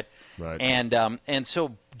through it, right. And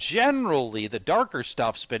so generally the darker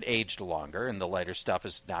stuff's been aged longer, and the lighter stuff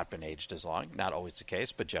has not been aged as long. Not always the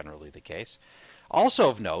case, but generally the case. Also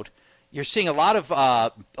of note, you're seeing a lot of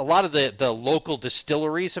the local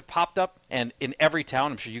distilleries have popped up, and in every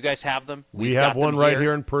town, I'm sure you guys have them. We have one right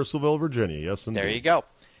here in Purcellville, Virginia. Yes, indeed. There you go.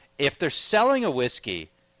 If they're selling a whiskey,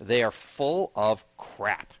 they are full of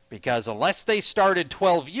crap, because unless they started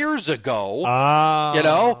 12 years ago,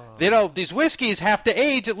 these whiskeys have to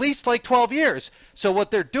age at least like 12 years. So what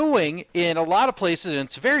they're doing in a lot of places, and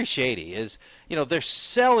it's very shady, is they're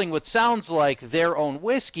selling what sounds like their own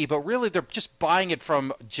whiskey, but really they're just buying it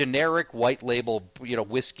from generic white label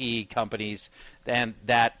whiskey companies and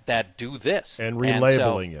that do this and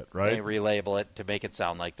relabeling it, right? They relabel it to make it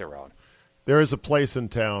sound like their own. There is a place in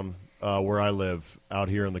town where I live out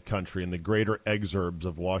here in the country in the greater exurbs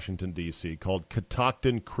of Washington, D.C., called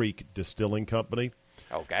Catoctin Creek Distilling Company.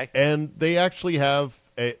 Okay. And they actually have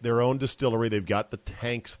their own distillery. They've got the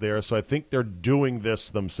tanks there, so I think they're doing this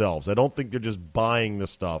themselves. I don't think they're just buying the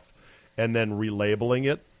stuff and then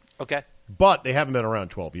relabeling it. Okay. But they haven't been around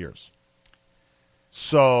 12 years.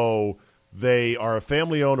 So they are a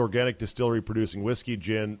family-owned organic distillery producing whiskey,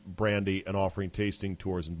 gin, brandy, and offering tasting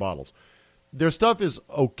tours and bottles. Their stuff is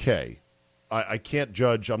okay. I can't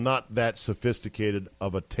judge. I'm not that sophisticated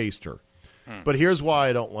of a taster. But here's why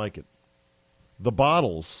I don't like it. The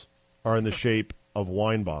bottles are in the shape of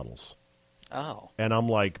wine bottles. Oh. And I'm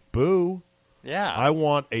like, boo. Yeah. I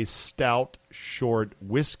want a stout, short,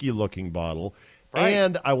 whiskey-looking bottle. Right.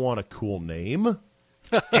 And I want a cool name.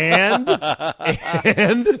 and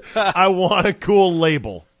I want a cool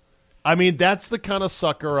label. I mean, that's the kind of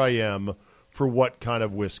sucker I am for what kind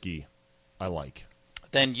of whiskey I like.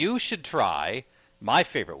 Then you should try my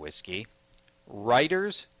favorite whiskey,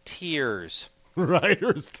 Writer's Tears.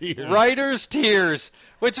 Writer's Tears. Writer's Tears,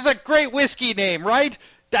 which is a great whiskey name, right?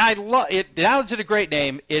 I love it. Now it's a great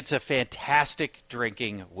name. It's a fantastic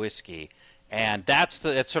drinking whiskey, and that's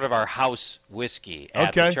sort of our house whiskey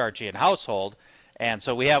at the Charchian household. And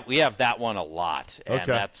so we have that one a lot, and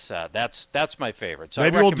that's my favorite. So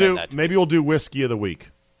maybe we'll do whiskey of the week.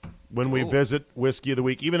 When we visit Whiskey of the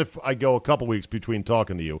Week, even if I go a couple weeks between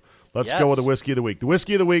talking to you, let's go with the Whiskey of the Week. The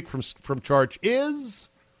Whiskey of the Week from Charch is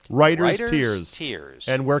Writer's Tears. Tears.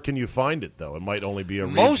 And where can you find it, though? It might only be a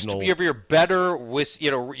most regional... of your better,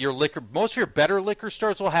 your liquor. Most of your better liquor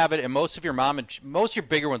stores will have it, and most of your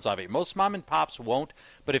bigger ones will have it. Most mom and pops won't.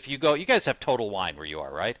 But if you go, you guys have Total Wine where you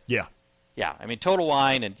are, right? Yeah. Yeah, I mean Total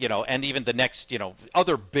Wine, and and even the next,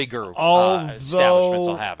 other bigger establishments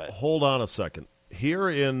will have it. Hold on a second. Here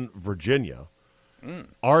in Virginia,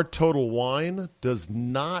 our Total Wine does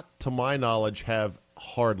not, to my knowledge, have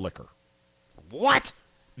hard liquor. What?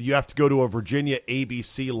 You have to go to a Virginia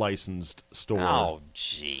ABC licensed store. Oh,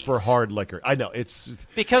 jeez. For hard liquor. I know it's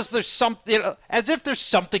because there's as if there's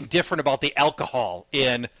something different about the alcohol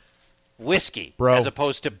in whiskey as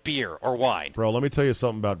opposed to beer or wine. Bro, let me tell you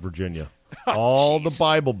something about Virginia. All the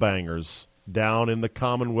Bible bangers down in the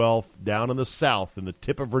Commonwealth, down in the South, in the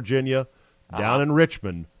tip of Virginia, down in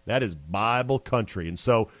Richmond, that is Bible country. And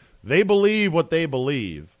so they believe what they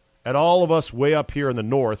believe. And all of us way up here in the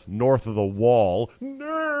north of the wall,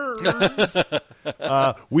 nerds,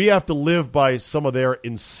 we have to live by some of their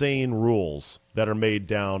insane rules that are made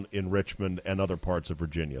down in Richmond and other parts of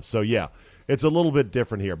Virginia. So, yeah, it's a little bit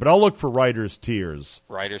different here. But I'll look for Writer's Tears.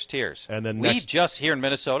 Writer's Tears. And then we just, here in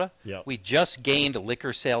Minnesota, Yep. we just gained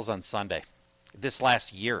liquor sales on Sunday this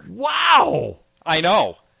last year. Wow! I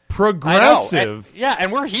know. Progressive.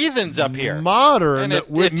 And we're heathens up here. Modern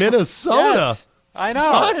with Minnesota. Yes. I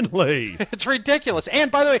know. Finally. It's ridiculous.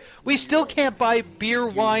 And, by the way, we still can't buy beer,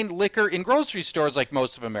 wine, liquor in grocery stores like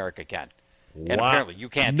most of America can. And apparently you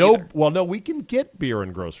can't either. Well, no, we can get beer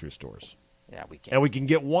in grocery stores. Yeah, we can. And we can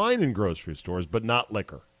get wine in grocery stores, but not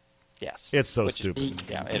liquor. Yes. It's so stupid.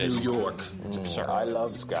 Yeah, it is. New York. It's absurd. I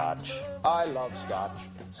love scotch. I love scotch.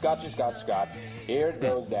 Scotchy, scotch, scotch. Here it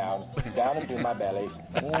goes down into my belly.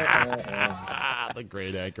 The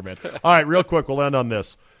great Anchorman. All right, real quick, we'll end on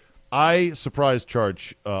this. I surprised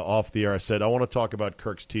Charge off the air. I said, I want to talk about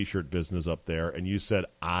Kirk's T-shirt business up there. And you said,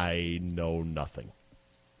 I know nothing.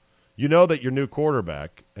 You know that your new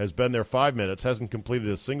quarterback has been there 5 minutes, hasn't completed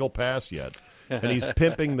a single pass yet, and he's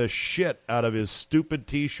pimping the shit out of his stupid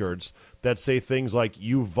T-shirts that say things like,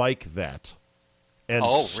 you Vike that. And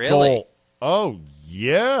really? Oh,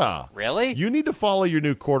 yeah. Really? You need to follow your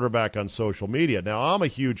new quarterback on social media. Now, I'm a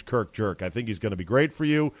huge Kirk jerk. I think he's going to be great for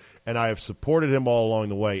you, and I have supported him all along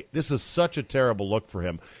the way. This is such a terrible look for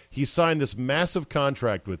him. He signed this massive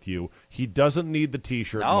contract with you. He doesn't need the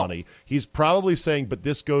T-shirt money. He's probably saying, but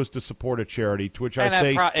this goes to support a charity, to which I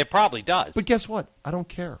say... it probably does. But guess what? I don't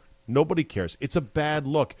care. Nobody cares. It's a bad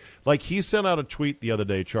look. Like, he sent out a tweet the other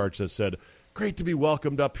day, Charge, that said... Great to be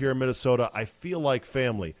welcomed up here in Minnesota. I feel like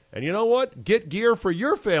family. And you know what? Get gear for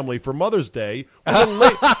your family for Mother's Day with a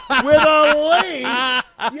link.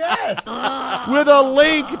 Yes. With a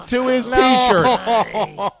link to his T-shirt.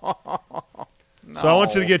 So I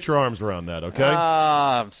want you to get your arms around that, okay?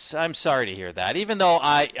 I'm sorry to hear that. Even though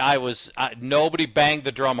nobody banged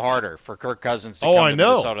the drum harder for Kirk Cousins to come to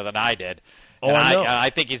Minnesota than I did. And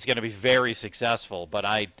I think he's going to be very successful, but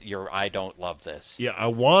I don't love this. Yeah, I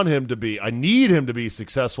want him to be. I need him to be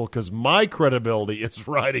successful because my credibility is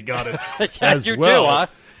riding on it as you well.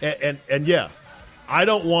 Do, huh? And yeah, I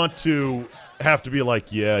don't want to have to be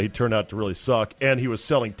like, yeah, he turned out to really suck, and he was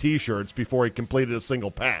selling T-shirts before he completed a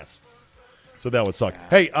single pass. So that would suck.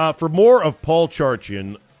 Hey, for more of Paul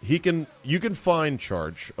Charchian, you can find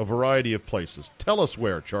Charch a variety of places. Tell us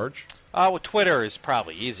where, Charch. Twitter is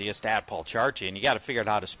probably easiest, at Paul Charchian. You got to figure out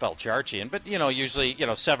how to spell Charchian, but usually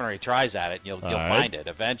 7 or 8 tries at it, you'll find it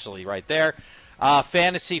eventually right there.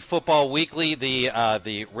 Fantasy Football Weekly,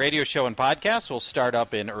 the radio show and podcast will start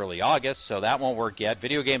up in early August, so that won't work yet.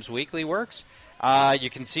 Video Games Weekly works. You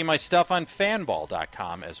can see my stuff on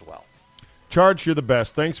fanball.com as well. Charge, you're the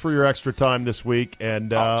best. Thanks for your extra time this week,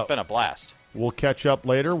 and it's been a blast. We'll catch up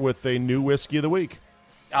later with a new Whiskey of the Week.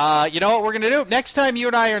 You know what we're going to do? Next time you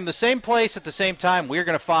and I are in the same place at the same time, we're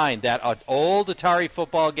going to find that old Atari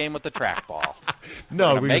football game with the trackball.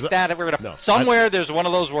 No, we're going to make that. We're going to somewhere there's one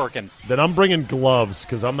of those working. Then I'm bringing gloves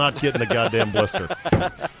because I'm not getting the goddamn blister.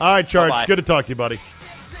 All right, Charge. Bye-bye. Good to talk to you, buddy.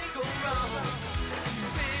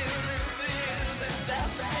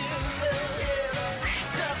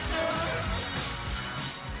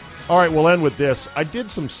 All right, we'll end with this. I did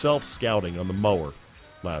some self-scouting on the mower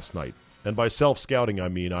last night. And by self-scouting, I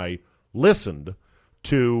mean I listened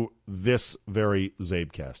to this very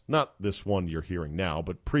CzabeCast. Not this one you're hearing now,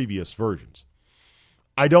 but previous versions.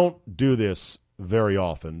 I don't do this very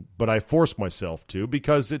often, but I force myself to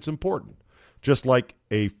because it's important. Just like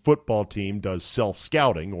a football team does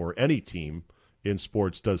self-scouting, or any team in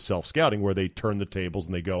sports does self-scouting, where they turn the tables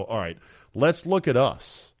and they go, all right, let's look at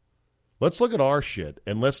us. Let's look at our shit,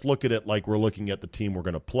 and let's look at it like we're looking at the team we're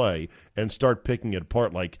going to play and start picking it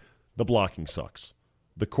apart like, the blocking sucks.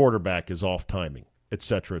 the quarterback is off timing, et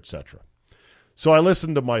cetera, et cetera. So I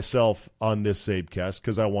listened to myself on this CzabeCast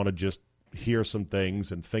because I want to just hear some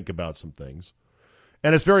things and think about some things.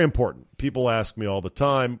 And it's very important. People ask me all the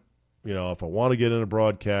time, if I want to get into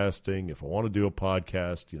broadcasting, if I want to do a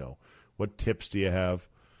podcast, what tips do you have?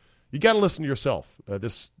 You got to listen to yourself.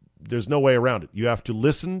 There's no way around it. You have to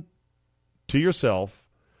listen to yourself,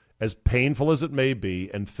 as painful as it may be,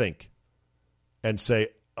 and think and say,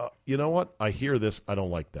 you know what? I hear this. I don't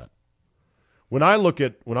like that. When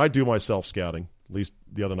I do my self-scouting, at least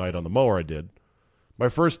the other night on the mower I did, my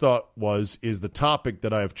first thought was, is the topic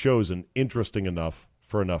that I have chosen interesting enough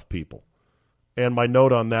for enough people? And my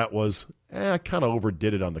note on that was, I kind of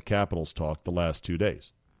overdid it on the Capitals talk the last 2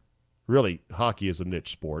 days. Really, hockey is a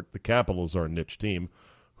niche sport. The Capitals are a niche team.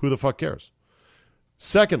 Who the fuck cares?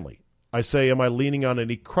 Secondly, I say, am I leaning on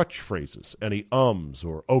any crutch phrases, any ums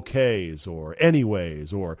or okays or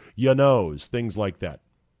anyways or you knows, things like that?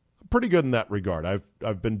 I'm pretty good in that regard.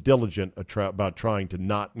 I've been diligent about trying to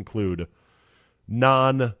not include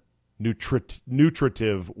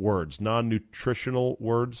non-nutritive words, non-nutritional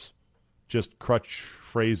words, just crutch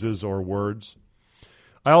phrases or words.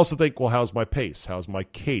 I also think, well, how's my pace? How's my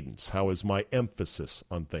cadence? How is my emphasis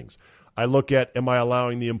on things? I look at, am I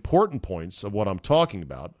allowing the important points of what I'm talking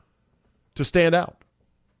about to stand out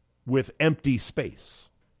with empty space?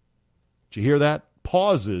 Did you hear that?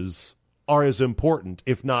 Pauses are as important,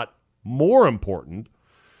 if not more important,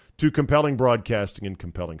 to compelling broadcasting and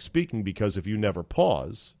compelling speaking, because if you never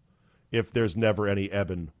pause, if there's never any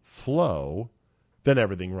ebb and flow, then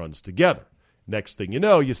everything runs together. Next thing you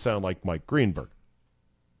know, you sound like Mike Greenberg.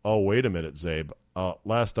 Oh, wait a minute, Zabe.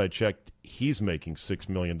 Last I checked, he's making $6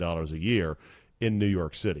 million a year in New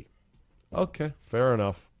York City. Okay, fair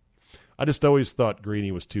enough. I just always thought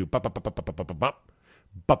Greeny was too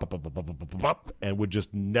and would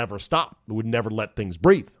just never stop. Would never let things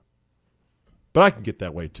breathe. But I can get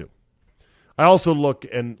that way too. I also look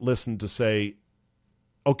and listen to say,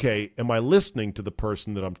 okay, am I listening to the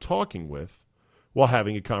person that I'm talking with while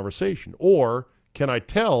having a conversation? Or can I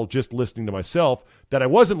tell, just listening to myself, that I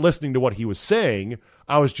wasn't listening to what he was saying?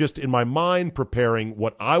 I was just in my mind preparing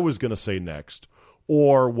what I was going to say next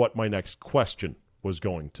or what my next question was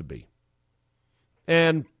going to be.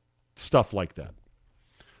 And stuff like that.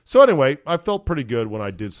 So anyway, I felt pretty good when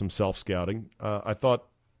I did some self-scouting. I thought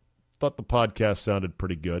the podcast sounded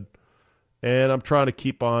pretty good. And I'm trying to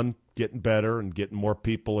keep on getting better and getting more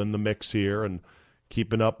people in the mix here and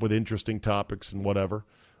keeping up with interesting topics and whatever.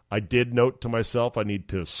 I did note to myself I need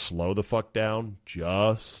to slow the fuck down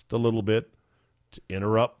just a little bit, to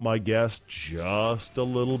interrupt my guest just a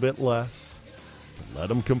little bit less, to let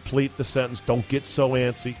them complete the sentence. Don't get so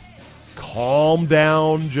antsy. Calm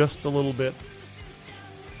down just a little bit.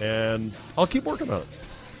 And I'll keep working on it.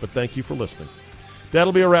 But thank you for listening.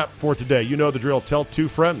 That'll be a wrap for today. You know the drill. Tell 2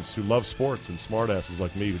 friends who love sports and smartasses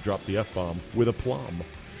like me who drop the F-bomb with aplomb.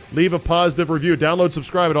 Leave a positive review. Download,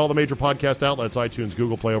 subscribe at all the major podcast outlets, iTunes,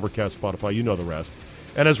 Google Play, Overcast, Spotify. You know the rest.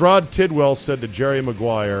 And as Rod Tidwell said to Jerry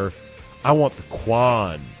Maguire, I want the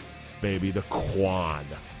Quan, baby, the Quan.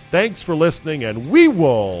 Thanks for listening, and we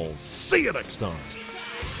will see you next time.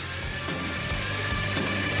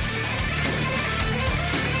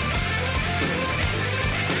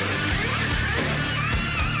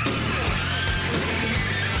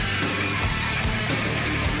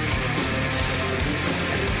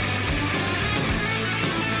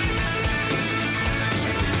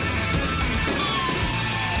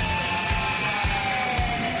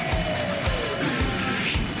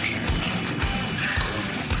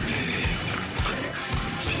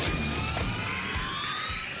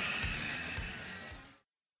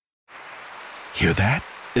 Hear that?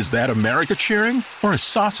 Is that America cheering or a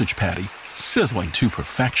sausage patty sizzling to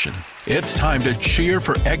perfection? It's time to cheer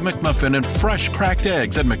for Egg McMuffin and fresh cracked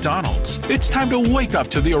eggs at McDonald's. It's time to wake up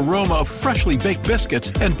to the aroma of freshly baked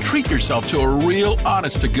biscuits and treat yourself to a real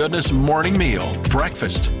honest-to-goodness morning meal.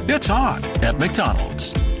 Breakfast, it's on at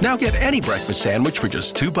McDonald's. Now get any breakfast sandwich for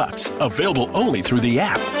just $2. Available only through the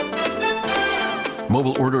app.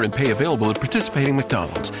 Mobile order and pay available at participating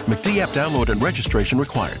McDonald's. McD app download and registration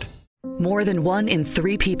required. More than 1 in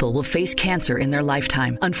 3 people will face cancer in their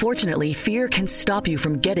lifetime. Unfortunately, fear can stop you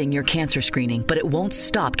from getting your cancer screening, but it won't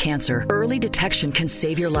stop cancer. Early detection can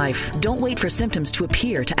save your life. Don't wait for symptoms to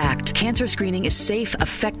appear to act. Cancer screening is safe,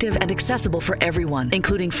 effective, and accessible for everyone,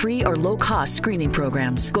 including free or low-cost screening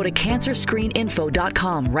programs. Go to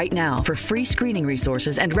cancerscreeninfo.com right now for free screening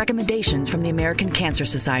resources and recommendations from the American Cancer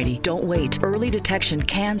Society. Don't wait. Early detection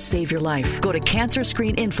can save your life. Go to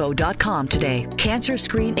cancerscreeninfo.com today.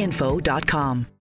 cancerscreeninfo.com.